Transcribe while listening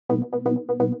In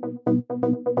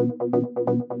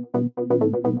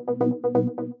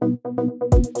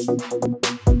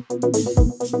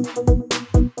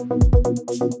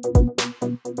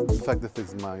fact, this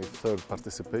is my third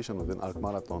participation within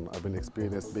Archmarathon. I've been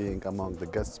experienced being among the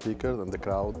guest speakers and the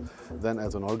crowd, then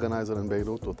as an organizer in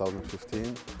Beirut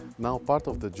 2015. Now part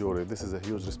of the jury. This is a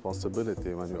huge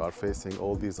responsibility when you are facing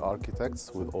all these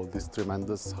architects with all this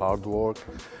tremendous hard work,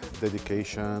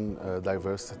 dedication,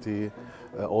 diversity,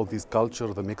 all these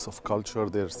culture, the mix of culture,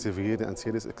 their severe and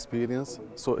serious experience.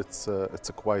 So it's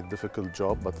a quite difficult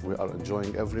job, but we are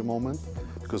enjoying every moment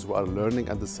because we are learning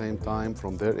at the same time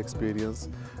from their experience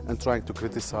and trying to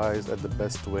criticize at the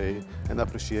best way and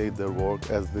appreciate their work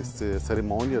as this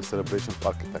ceremonial celebration of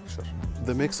architecture.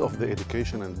 The mix of the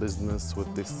education and business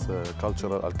with this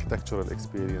cultural architectural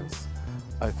experience,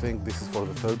 I think this is for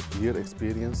the third year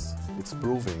experience. It's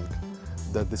proving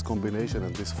that this combination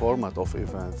and this format of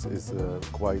events is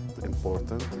quite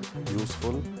important,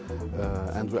 useful,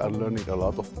 and we are learning a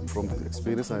lot from this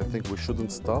experience. And I think we shouldn't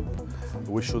stop.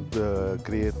 We should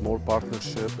create more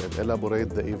partnership and elaborate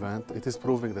the event. It is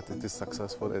proving that it is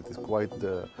successful. It is quite,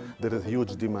 there is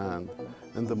huge demand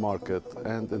in the market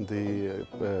and in the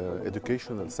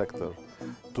educational sector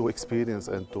to experience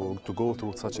and to go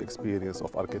through such experience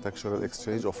of architectural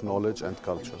exchange of knowledge and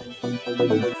culture.